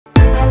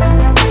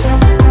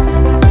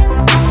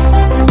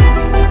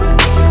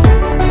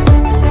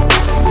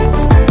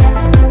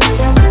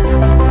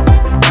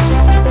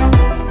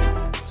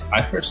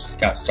first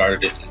got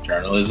started in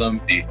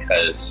journalism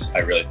because I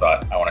really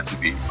thought I wanted to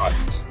be on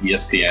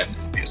ESPN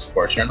and be a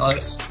sports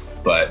journalist,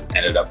 but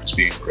ended up just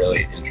being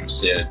really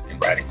interested in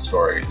writing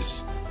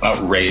stories about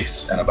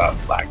race and about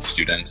Black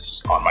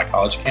students on my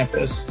college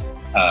campus.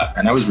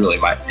 And that was really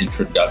my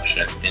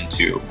introduction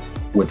into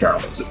what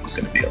journalism was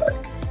going to be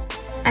like.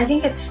 I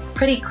think it's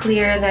pretty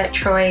clear that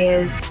Troy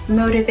is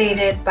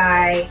motivated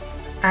by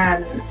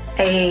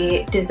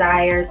a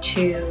desire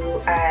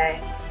to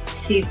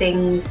see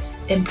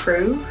things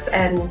improve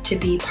and to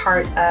be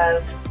part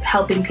of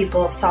helping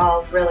people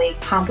solve really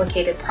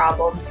complicated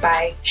problems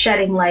by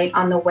shedding light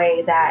on the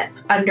way that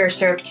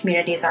underserved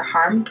communities are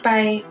harmed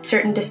by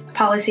certain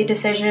policy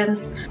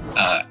decisions.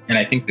 And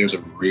I think there's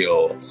a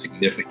real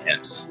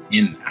significance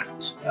in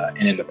that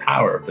and in the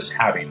power of just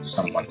having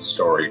someone's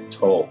story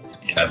told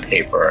in a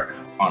paper,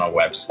 on a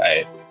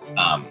website,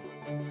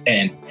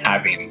 and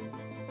having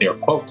their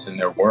quotes and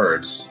their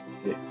words,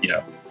 you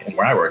know, and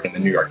where I work in the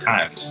New York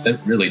Times, that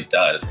really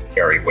does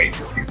carry weight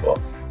for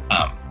people.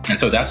 And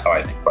so that's how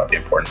I think about the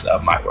importance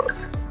of my work.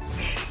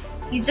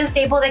 He's just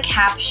able to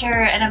capture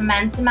an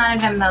immense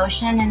amount of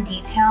emotion and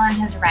detail in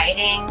his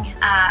writing.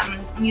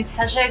 He's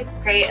such a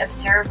great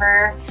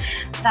observer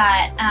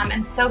that,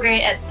 and so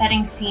great at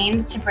setting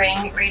scenes to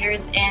bring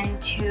readers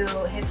into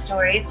his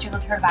stories to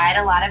provide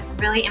a lot of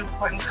really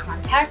important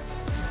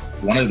context.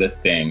 One of the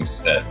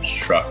things that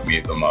struck me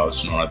the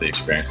most, and one of the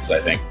experiences I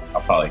think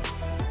I'll probably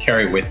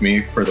carry with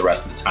me for the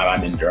rest of the time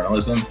I'm in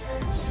journalism,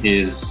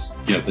 is,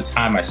 you know, the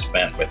time I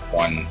spent with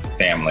one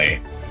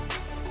family,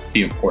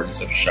 the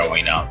importance of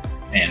showing up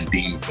and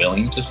being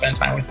willing to spend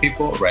time with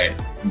people, right?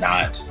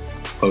 Not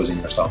closing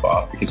yourself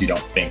off because you don't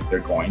think they're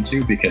going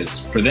to.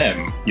 Because for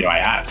them, you know, I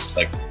asked,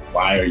 like,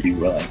 why are you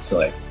willing to,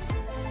 like,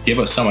 give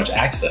us so much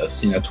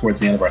access, you know, towards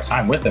the end of our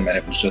time with them? And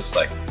it was just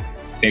like,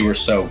 they were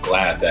so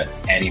glad that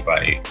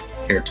anybody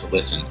cared to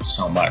listen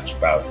so much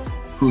about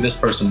who this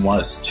person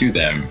was to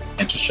them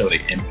and to show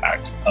the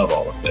impact of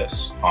all of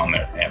this on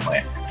their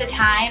family. The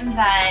time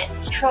that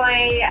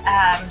Troy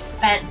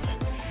spent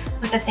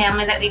with the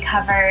family that we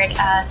covered,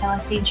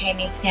 Celestine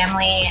Cheney's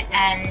family,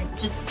 and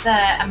just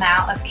the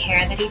amount of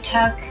care that he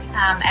took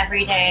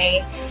every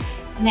day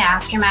in the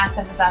aftermath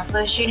of the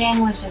Buffalo shooting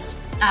was just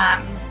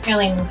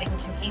really moving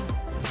to me.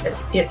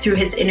 Through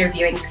his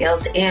interviewing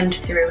skills and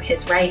through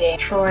his writing,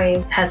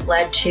 Troy has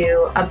led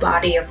to a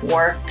body of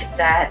work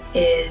that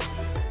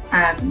is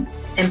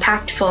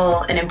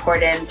impactful and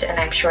important, and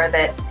I'm sure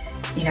that,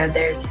 you know,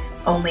 there's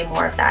only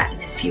more of that in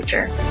his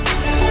future.